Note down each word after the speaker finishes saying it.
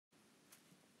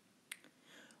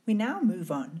We now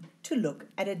move on to look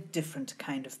at a different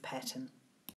kind of pattern.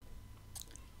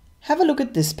 Have a look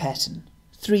at this pattern,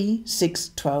 3,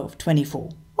 6, 12, 24.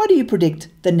 What do you predict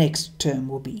the next term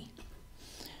will be?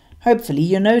 Hopefully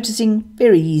you're noticing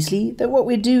very easily that what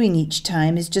we're doing each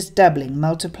time is just doubling,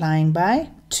 multiplying by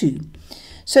 2.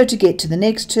 So to get to the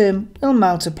next term, we'll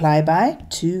multiply by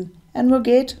 2 and we'll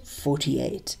get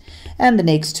 48. And the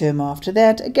next term after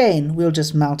that, again, we'll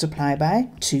just multiply by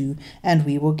 2 and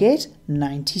we will get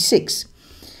 96.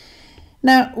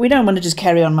 Now, we don't want to just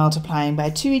carry on multiplying by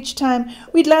 2 each time.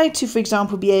 We'd like to, for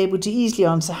example, be able to easily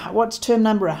answer what's term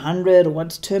number 100 or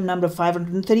what's term number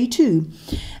 532.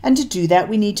 And to do that,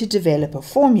 we need to develop a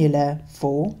formula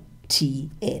for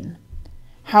Tn.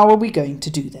 How are we going to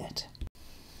do that?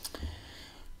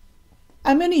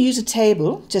 I'm going to use a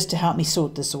table just to help me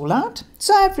sort this all out.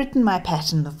 So I've written my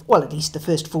pattern of, well, at least the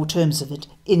first 4 terms of it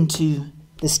into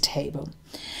this table.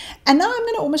 And now I'm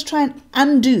going to almost try and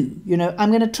undo,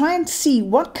 I'm going to try and see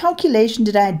what calculation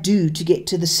did I do to get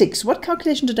to the 6? What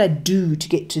calculation did I do to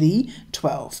get to the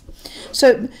 12?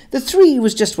 So the 3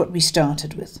 was just what we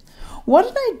started with. What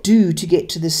did I do to get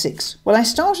to the 6? Well, I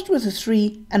started with a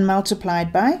 3 and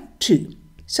multiplied by 2.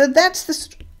 So that's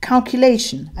the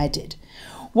calculation I did.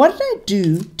 What did I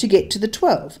do to get to the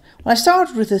 12? Well, I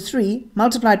started with a 3,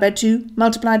 multiplied by 2,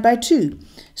 multiplied by 2.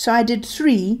 So I did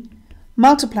 3,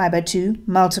 multiply by 2,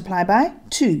 multiply by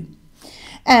 2.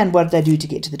 And what did I do to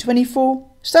get to the 24?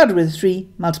 Started with a 3,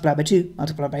 multiply by 2,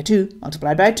 multiply by 2,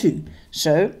 multiply by 2.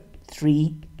 So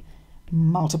 3,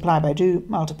 multiply by 2,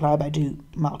 multiply by 2,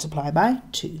 multiply by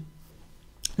 2.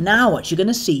 Now what you're going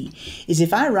to see is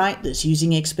if I write this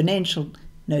using exponential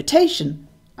notation,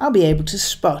 I'll be able to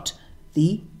spot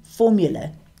the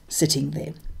formula sitting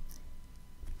there.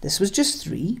 This was just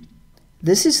 3.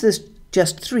 This is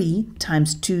just 3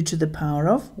 times 2 to the power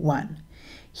of 1.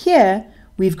 Here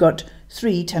we've got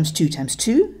 3 times 2 times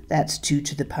 2. That's 2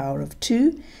 to the power of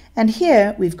 2. And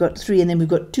here we've got 3 and then we've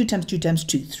got 2 times 2 times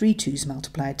 2. 3 2's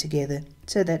multiplied together.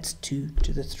 So that's 2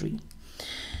 to the 3.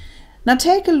 Now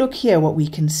take a look here what we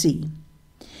can see.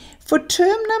 For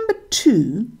term number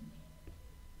 2,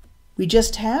 we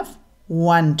just have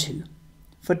 1 2.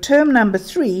 For term number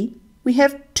 3, we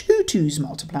have 2 2's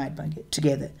multiplied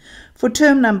together. For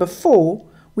term number 4,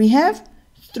 we have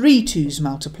 3 2's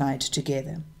multiplied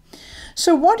together.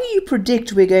 So what do you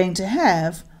predict we're going to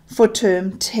have for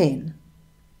term 10?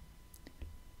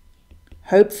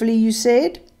 Hopefully you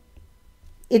said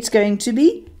it's going to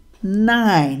be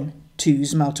 9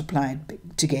 2's multiplied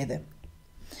together.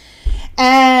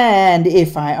 And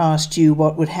if I asked you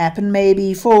what would happen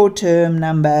maybe for term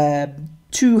number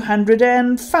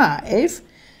 205,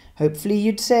 hopefully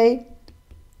you'd say,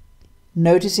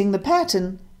 noticing the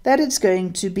pattern, that it's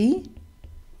going to be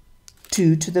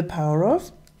 2 to the power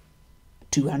of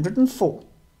 204.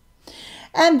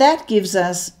 And that gives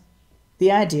us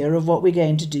the idea of what we're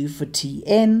going to do for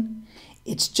Tn.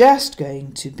 It's just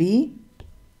going to be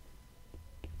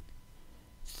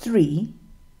 3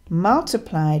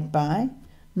 multiplied by,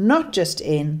 not just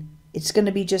n, it's going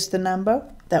to be just the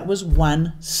number that was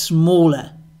 1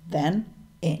 smaller than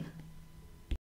n.